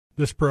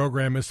This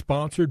program is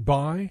sponsored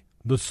by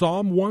the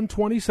Psalm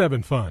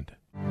 127 Fund.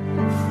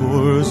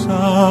 For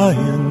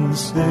Zion's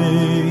sake,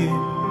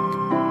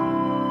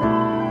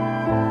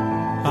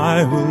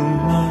 I will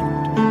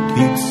not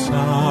keep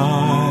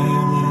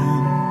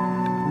silent.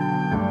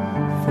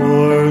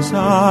 For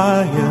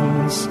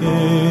Zion's sake,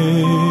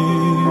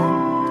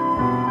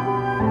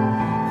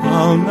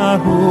 I'll not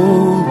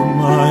hold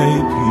my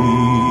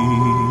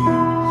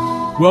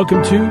peace.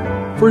 Welcome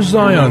to For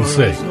Zion's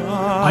Sake.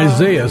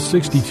 Isaiah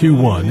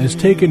 62:1 is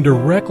taken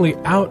directly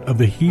out of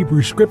the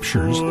Hebrew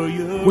Scriptures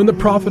when the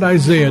prophet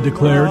Isaiah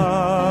declared,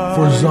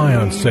 "For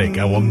Zion's sake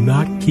I will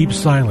not keep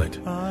silent,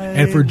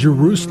 and for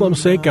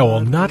Jerusalem's sake I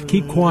will not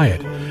keep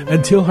quiet,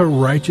 until her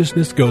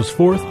righteousness goes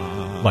forth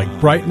like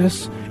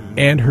brightness,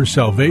 and her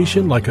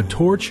salvation like a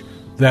torch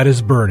that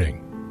is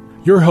burning."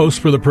 Your hosts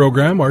for the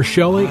program are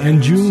Shelley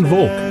and June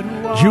Volk,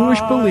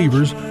 Jewish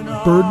believers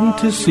burdened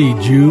to see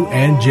Jew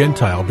and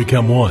Gentile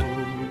become one.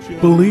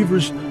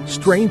 Believers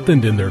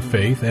strengthened in their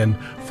faith, and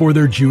for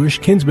their Jewish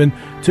kinsmen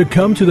to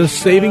come to the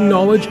saving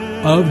knowledge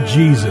of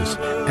Jesus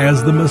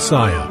as the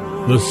Messiah,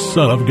 the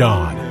Son of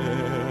God.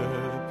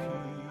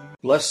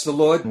 Bless the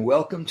Lord and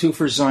welcome to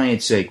For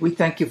Zion's Sake. We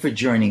thank you for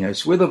joining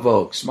us. We're the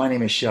Volks. My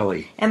name is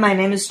Shelley. And my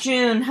name is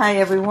June. Hi,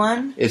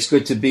 everyone. It's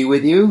good to be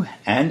with you.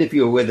 And if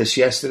you were with us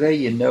yesterday,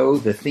 you know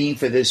the theme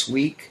for this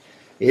week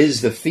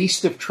is the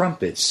Feast of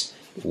Trumpets,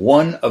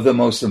 one of the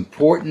most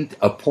important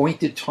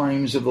appointed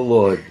times of the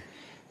Lord.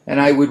 And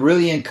I would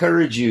really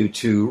encourage you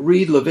to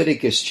read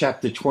Leviticus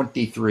chapter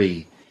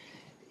 23.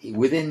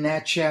 Within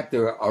that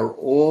chapter are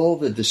all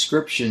the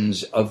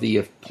descriptions of the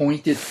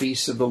appointed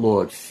feasts of the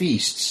Lord,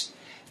 feasts.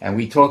 And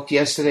we talked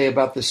yesterday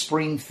about the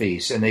spring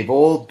feasts, and they've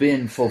all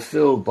been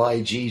fulfilled by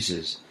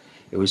Jesus.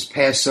 It was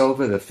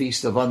Passover, the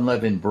Feast of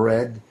Unleavened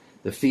Bread,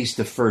 the Feast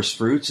of First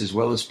Fruits, as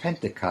well as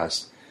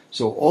Pentecost.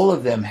 So all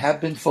of them have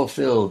been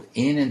fulfilled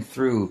in and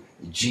through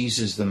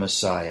Jesus the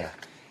Messiah.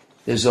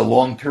 There's a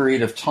long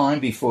period of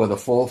time before the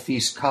fall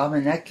feasts come,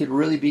 and that could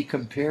really be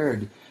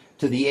compared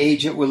to the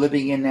age that we're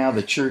living in now,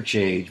 the church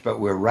age.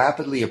 But we're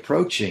rapidly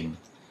approaching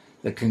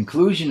the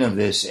conclusion of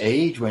this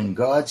age when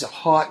God's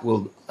heart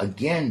will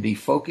again be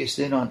focused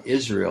in on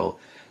Israel,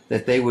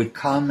 that they would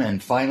come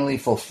and finally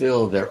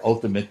fulfill their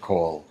ultimate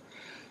call.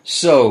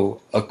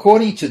 So,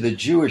 according to the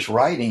Jewish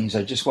writings,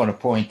 I just want to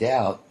point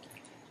out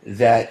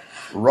that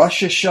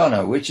Rosh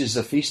Hashanah, which is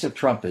the Feast of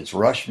Trumpets,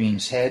 Rosh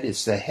means head,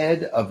 it's the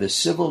head of the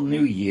civil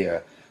new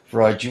year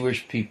for our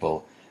Jewish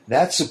people.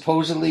 That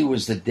supposedly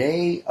was the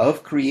day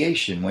of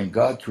creation when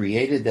God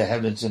created the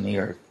heavens and the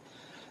earth.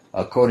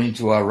 According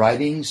to our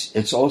writings,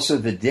 it's also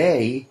the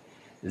day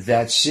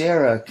that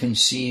Sarah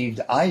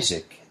conceived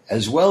Isaac,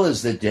 as well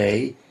as the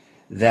day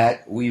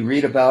that we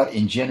read about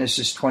in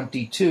Genesis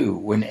 22,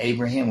 when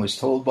Abraham was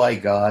told by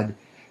God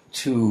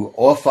to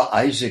offer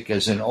Isaac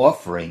as an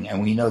offering,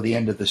 and we know the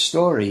end of the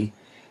story,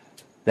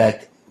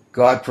 that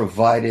God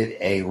provided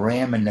a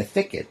ram in the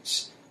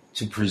thickets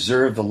to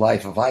preserve the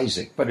life of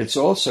Isaac. But it's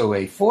also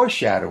a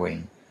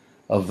foreshadowing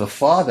of the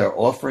Father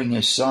offering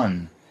his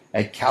Son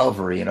at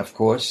Calvary. And of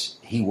course,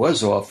 he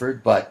was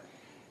offered, but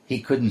he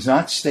could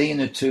not stay in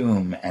the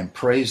tomb, and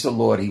praise the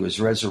Lord, he was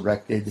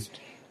resurrected.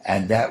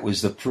 And that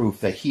was the proof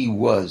that he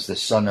was the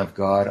Son of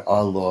God,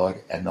 our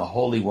Lord, and the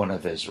Holy One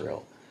of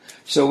Israel.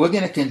 So we're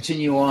going to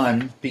continue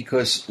on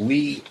because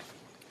we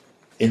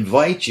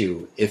invite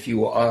you, if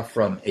you are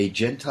from a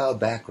Gentile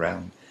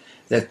background,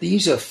 that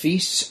these are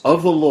feasts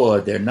of the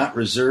Lord. They're not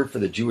reserved for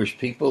the Jewish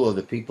people or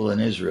the people in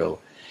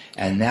Israel.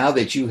 And now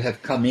that you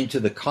have come into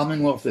the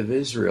Commonwealth of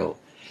Israel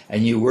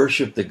and you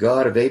worship the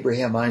God of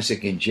Abraham,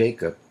 Isaac, and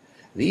Jacob,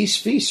 these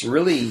feasts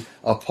really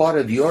are part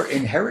of your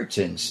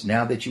inheritance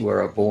now that you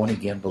are a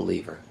born-again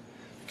believer.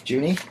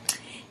 Junie?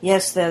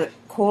 Yes, they're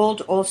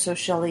called also,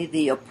 Shelley,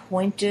 the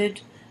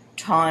appointed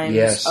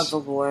times of the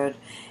Lord.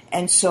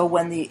 And so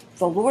when the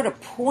Lord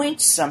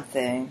appoints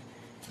something,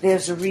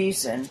 there's a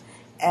reason.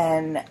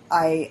 And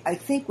I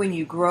think when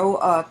you grow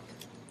up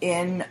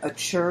in a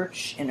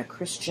church, in a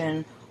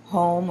Christian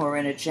home, or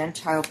in a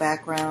Gentile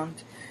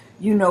background,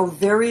 you know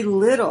very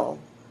little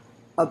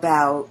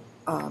about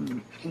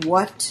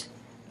what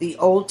the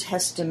Old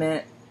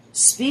Testament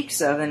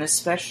speaks of, and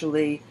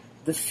especially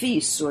the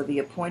feasts or the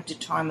appointed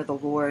time of the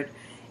Lord.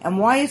 And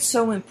why it's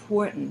so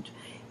important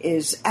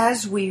is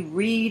as we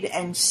read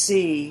and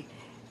see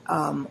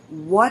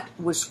what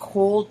was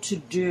called to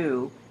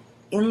do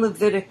in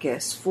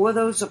Leviticus for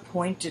those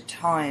appointed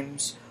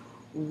times,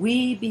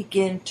 we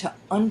begin to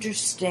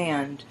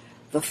understand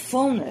the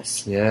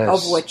fullness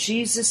of what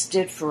Jesus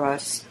did for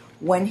us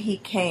when he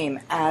came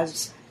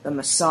as the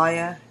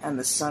Messiah and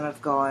the Son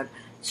of God.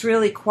 It's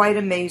really quite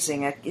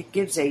amazing. It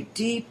gives a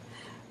deep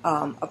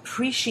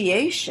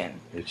appreciation,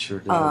 it sure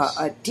does.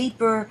 A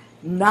deeper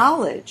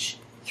knowledge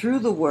through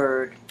the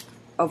Word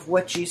of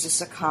what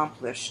Jesus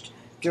accomplished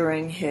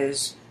during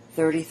his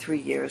 33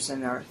 years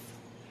on earth.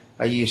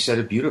 You said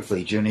it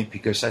beautifully, Junie,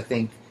 because I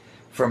think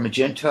from a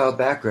Gentile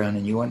background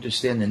and you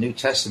understand the New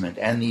Testament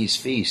and these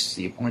feasts,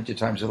 the appointed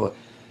times of the Lord,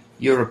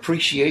 your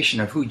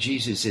appreciation of who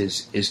Jesus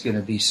is going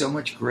to be so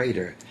much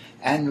greater.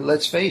 And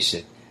let's face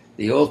it,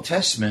 the Old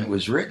Testament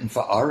was written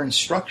for our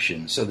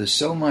instruction. So there's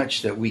so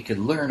much that we could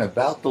learn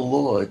about the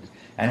Lord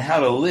and how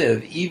to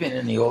live even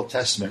in the Old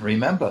Testament.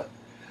 Remember,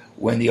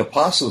 when the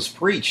apostles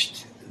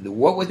preached,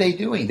 what were they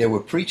doing? They were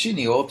preaching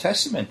the Old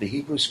Testament, the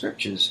Hebrew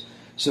Scriptures.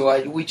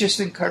 So we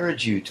just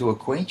encourage you to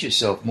acquaint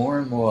yourself more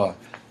and more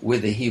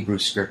with the Hebrew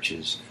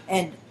Scriptures.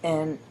 And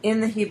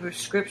in the Hebrew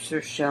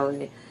Scriptures,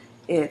 Shelley,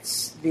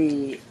 it's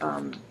the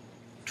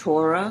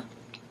Torah,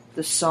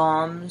 the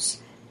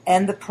Psalms,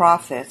 and the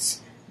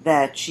prophets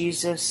that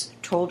Jesus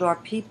told our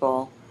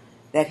people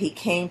that he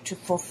came to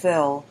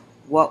fulfill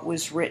what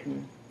was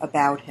written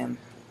about him.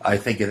 I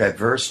think of that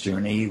verse,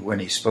 Junie, when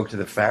he spoke to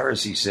the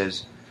Pharisees, he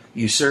says,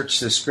 you search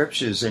the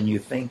Scriptures and you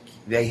think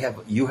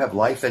you have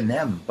life in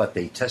them, but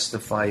they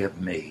testify of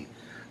me.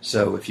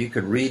 So if you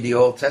could read the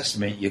Old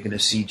Testament, you're going to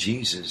see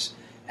Jesus,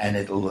 and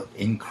it'll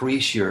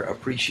increase your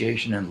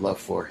appreciation and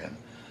love for him.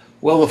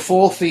 Well, the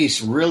fall feasts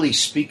really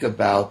speak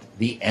about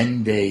the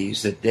end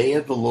days, the day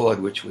of the Lord,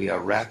 which we are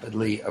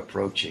rapidly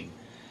approaching.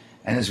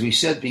 And as we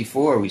said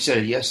before, we said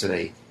it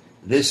yesterday,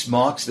 this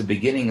marks the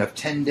beginning of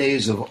 10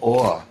 days of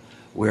awe,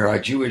 where our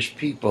Jewish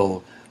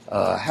people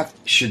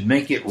should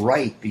make it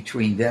right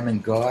between them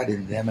and God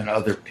and them and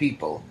other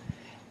people.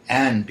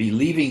 And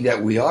believing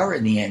that we are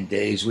in the end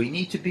days, we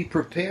need to be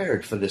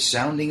prepared for the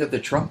sounding of the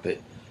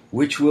trumpet,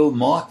 which will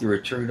mark the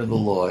return of the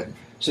Lord.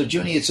 So,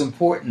 Junie, it's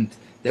important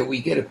that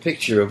we get a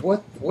picture of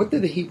what do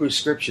the Hebrew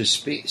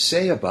Scriptures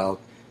say about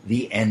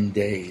the end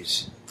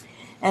days.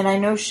 And I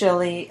know,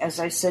 Shelley, as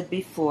I said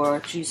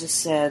before, Jesus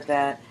said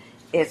that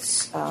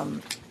it's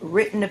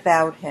written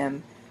about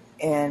him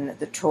in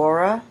the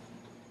Torah,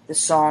 the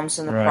Psalms,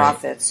 and the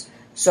prophets.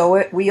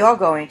 So we are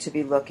going to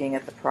be looking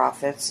at the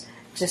prophets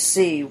to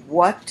see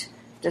what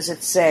does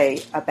it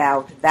say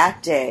about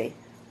that day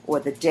or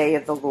the day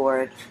of the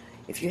Lord.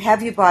 If you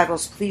have your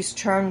Bibles, please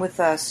turn with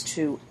us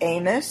to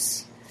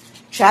Amos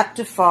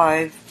chapter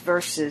 5,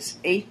 verses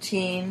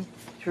 18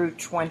 through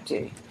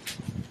 20.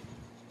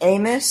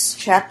 Amos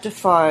chapter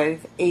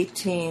 5,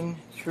 18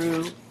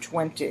 through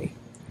 20.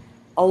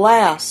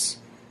 Alas,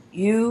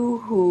 you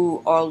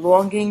who are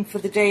longing for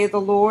the day of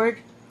the Lord,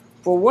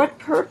 for what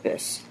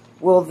purpose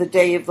will the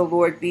day of the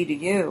Lord be to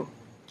you?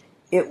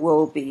 It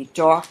will be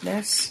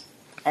darkness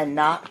and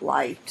not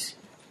light.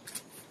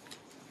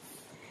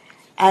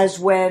 As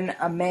when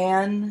a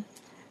man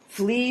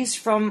flees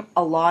from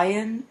a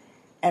lion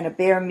and a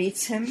bear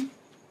meets him,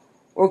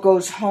 or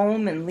goes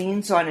home and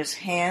leans on his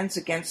hands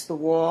against the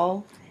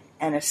wall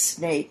and a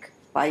snake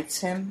bites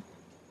him,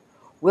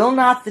 will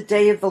not the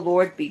day of the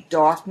Lord be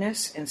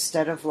darkness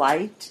instead of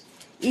light,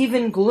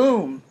 even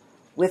gloom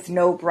with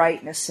no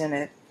brightness in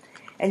it?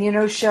 And you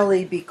know,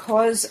 Shelley,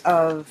 because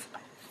of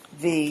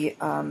the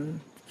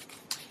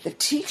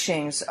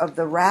teachings of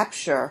the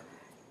rapture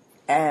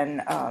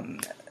and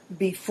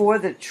before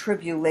the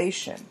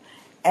tribulation,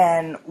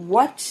 and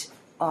what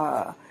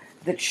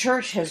the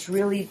church has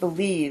really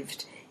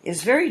believed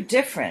is very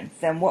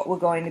different than what we're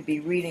going to be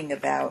reading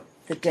about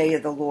the day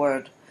of the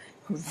Lord.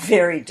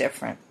 Very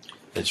different.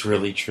 It's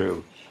really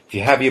true. If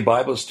you have your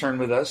Bibles, turn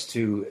with us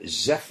to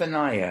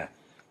Zephaniah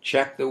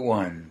chapter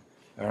 1.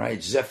 All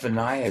right,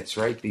 Zephaniah, it's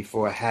right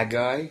before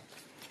Haggai.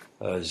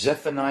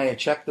 Zephaniah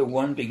chapter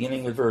 1,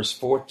 beginning with verse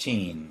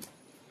 14.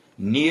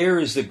 Near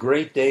is the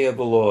great day of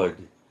the Lord,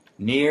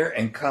 near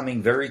and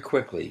coming very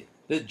quickly.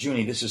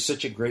 Junie, this is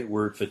such a great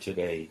word for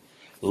today.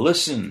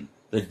 Listen,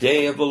 the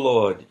day of the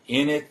Lord,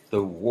 in it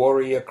the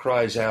warrior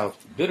cries out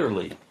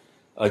bitterly.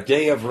 A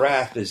day of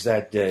wrath is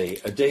that day,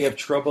 a day of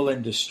trouble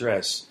and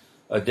distress,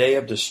 a day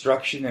of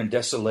destruction and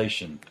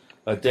desolation,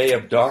 a day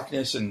of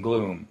darkness and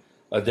gloom,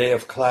 a day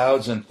of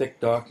clouds and thick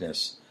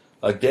darkness,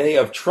 a day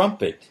of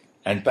trumpet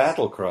and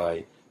battle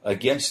cry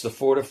against the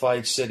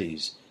fortified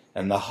cities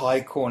and the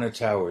high corner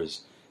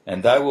towers.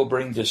 And I will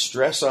bring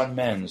distress on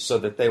men so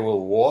that they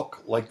will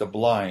walk like the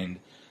blind,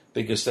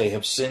 because they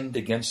have sinned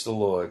against the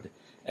Lord.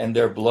 And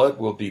their blood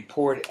will be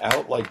poured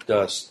out like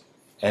dust,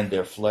 and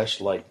their flesh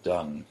like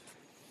dung.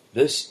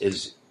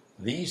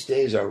 These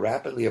days are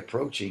rapidly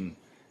approaching,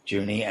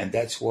 Junie, and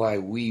that's why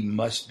we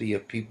must be a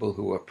people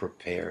who are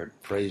prepared.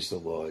 Praise the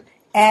Lord.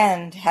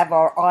 And have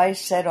our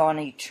eyes set on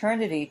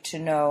eternity to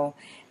know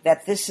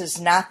that this is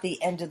not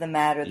the end of the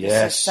matter.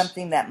 This is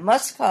something that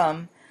must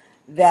come,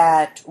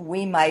 that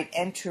we might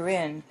enter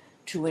in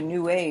to a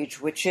new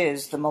age, which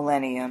is the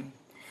millennium.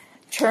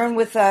 Turn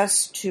with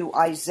us to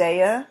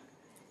Isaiah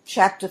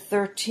chapter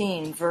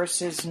 13,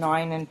 verses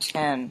 9 and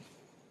 10.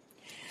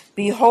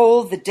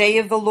 Behold, the day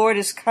of the Lord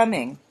is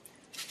coming,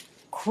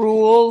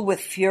 cruel with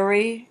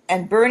fury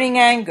and burning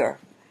anger,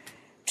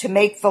 to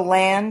make the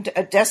land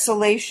a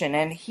desolation,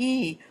 and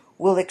he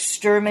will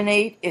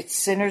exterminate its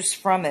sinners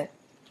from it.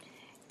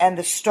 And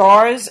the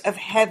stars of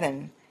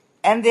heaven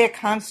and their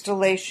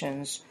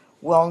constellations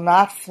will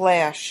not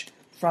flash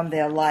from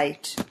their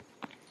light.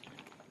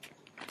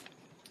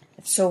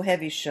 It's so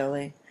heavy,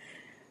 Shelley.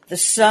 The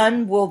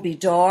sun will be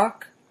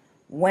dark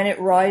when it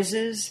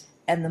rises,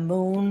 and the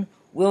moon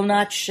will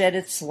not shed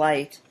its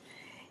light.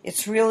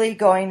 It's really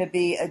going to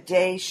be a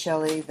day,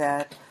 Shelley,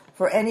 that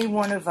for any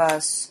one of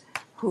us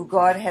who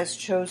God has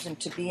chosen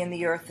to be in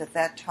the earth at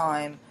that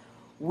time,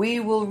 we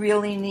will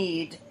really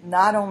need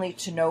not only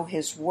to know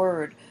his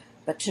word,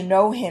 but to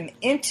know him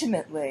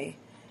intimately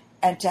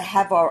and to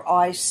have our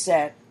eyes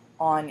set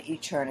on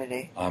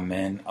eternity.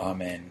 Amen,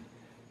 amen.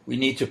 We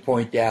need to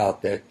point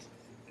out that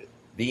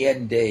the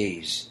end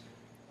days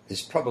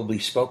is probably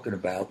spoken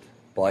about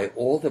by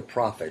all the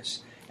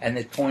prophets, and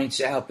it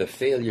points out the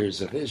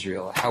failures of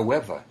Israel.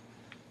 However,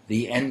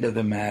 the end of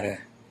the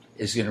matter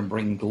is going to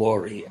bring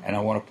glory, and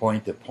I want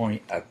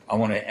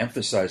to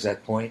emphasize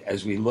that point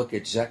as we look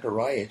at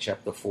Zechariah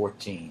chapter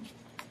 14.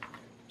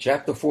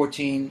 Chapter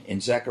 14 in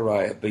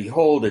Zechariah,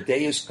 behold, a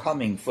day is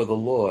coming for the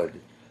Lord,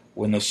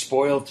 when the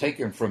spoil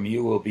taken from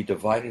you will be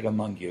divided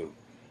among you.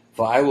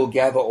 For I will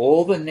gather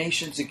all the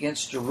nations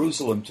against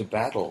Jerusalem to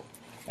battle,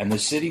 and the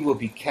city will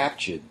be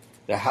captured,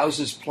 the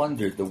houses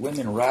plundered, the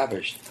women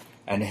ravished,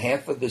 and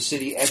half of the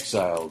city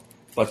exiled,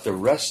 but the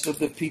rest of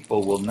the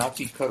people will not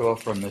be cut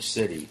off from the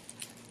city.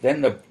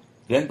 Then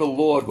the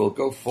Lord will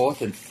go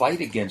forth and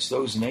fight against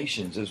those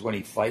nations as when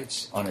he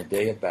fights on a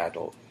day of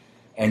battle.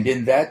 And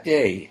in that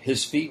day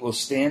his feet will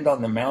stand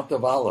on the Mount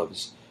of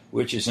Olives,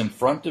 which is in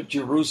front of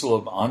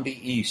Jerusalem on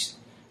the east,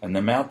 and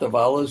the Mount of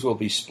Olives will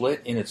be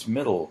split in its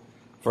middle,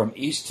 from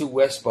east to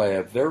west by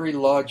a very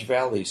large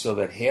valley, so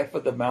that half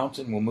of the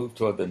mountain will move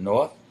toward the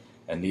north,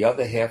 and the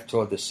other half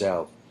toward the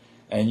south.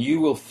 And you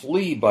will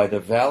flee by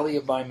the valley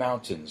of my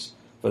mountains,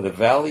 for the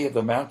valley of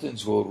the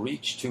mountains will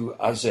reach to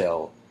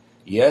Azel.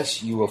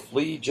 Yes, you will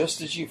flee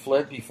just as you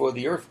fled before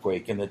the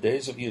earthquake in the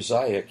days of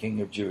Uzziah, king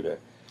of Judah.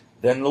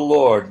 Then the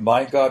Lord,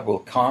 my God, will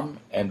come,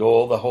 and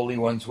all the holy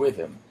ones with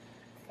him.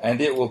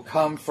 And it will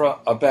come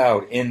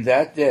about in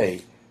that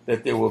day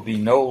that there will be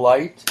no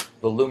light,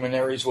 the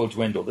luminaries will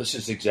dwindle. This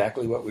is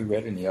exactly what we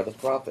read in the other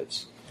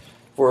prophets.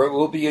 For it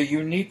will be a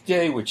unique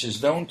day which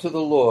is known to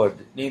the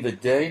Lord, neither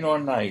day nor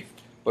night,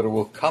 but it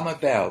will come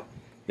about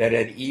that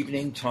at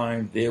evening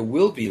time there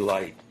will be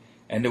light,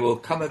 and it will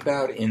come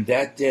about in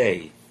that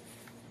day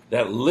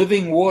that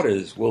living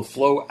waters will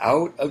flow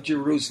out of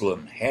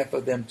Jerusalem, half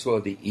of them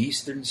toward the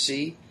eastern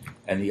sea,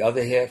 and the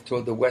other half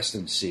toward the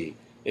western sea.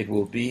 It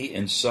will be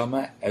in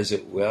summer as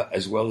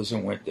well as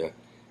in winter.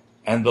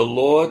 And the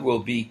Lord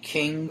will be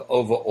king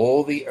over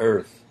all the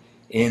earth.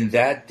 In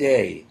that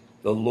day,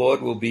 the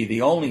Lord will be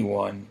the only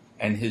one,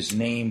 and his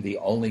name the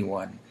only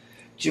one.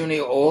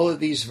 Junie, all of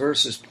these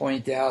verses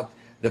point out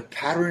the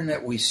pattern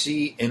that we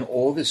see in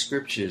all the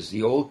scriptures,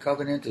 the Old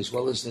Covenant as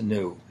well as the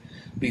New.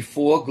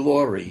 Before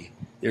glory,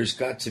 there's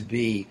got to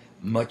be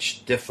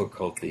much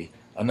difficulty.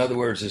 In other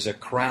words, there's a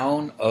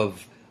crown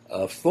of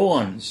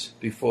thorns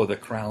before the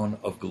crown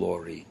of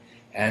glory.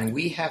 And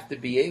we have to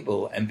be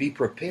able and be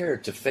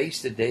prepared to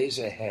face the days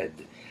ahead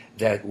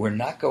that we're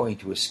not going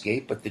to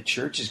escape, but the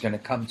church is going to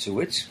come to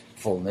its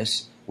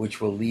fullness, which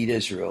will lead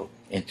Israel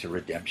into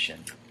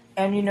redemption.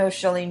 And you know,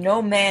 Shelley,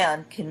 no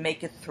man can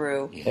make it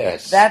through.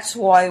 Yes. That's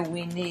why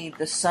we need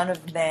the Son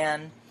of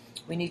Man.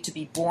 We need to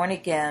be born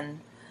again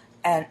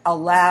and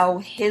allow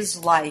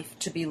his life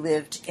to be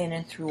lived in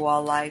and through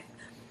our life.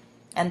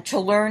 And to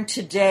learn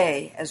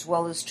today as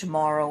well as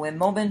tomorrow, and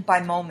moment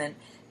by moment,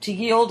 to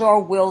yield our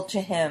will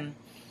to him.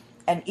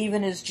 And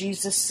even as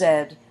Jesus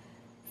said,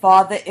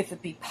 Father, if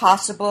it be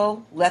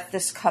possible, let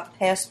this cup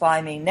pass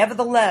by me.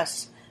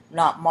 Nevertheless,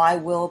 not my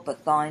will,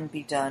 but thine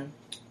be done.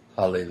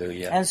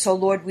 Hallelujah. And so,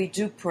 Lord, we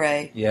do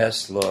pray.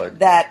 Yes, Lord.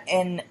 That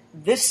in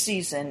this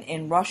season,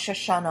 in Rosh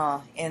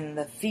Hashanah, in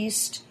the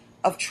Feast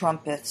of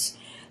Trumpets,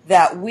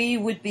 that we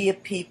would be a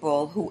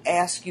people who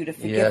ask you to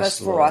forgive us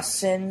for our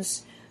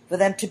sins, for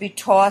them to be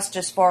tossed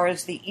as far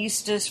as the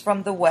east is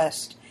from the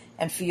west,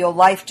 and for your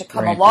life to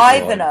come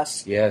alive in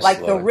us,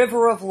 like the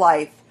river of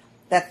life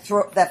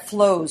that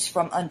flows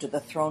from under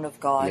the throne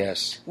of God.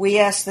 Yes. We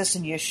ask this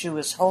in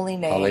Yeshua's holy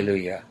name.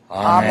 Hallelujah.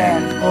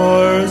 Amen.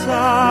 For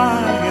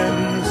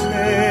Zion's sake.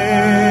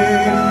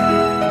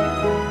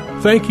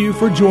 Thank you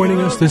for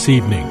joining us this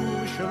evening.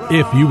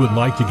 If you would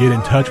like to get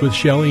in touch with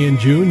Shelley and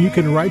June, you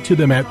can write to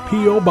them at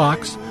P.O.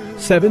 Box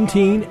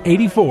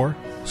 1784,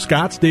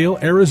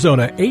 Scottsdale,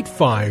 Arizona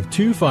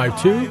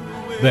 85252.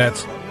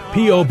 That's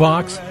P.O.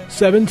 Box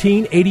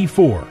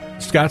 1784,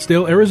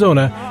 Scottsdale,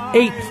 Arizona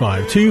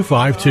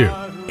 85252.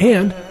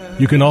 And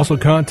you can also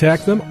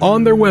contact them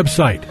on their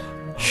website,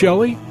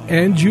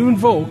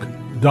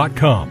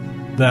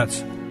 ShelleyandJuneVolk.com.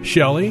 That's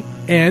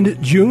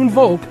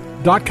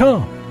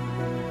ShelleyandJuneVolk.com.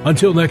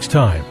 Until next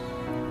time,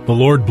 the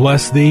Lord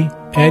bless thee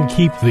and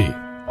keep thee.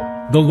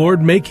 The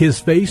Lord make his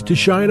face to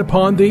shine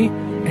upon thee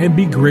and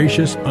be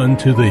gracious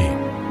unto thee.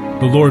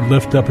 The Lord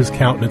lift up his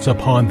countenance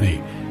upon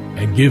thee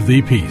and give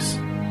thee peace.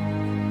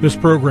 This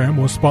program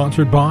was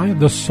sponsored by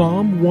the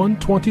Psalm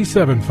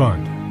 127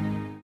 Fund.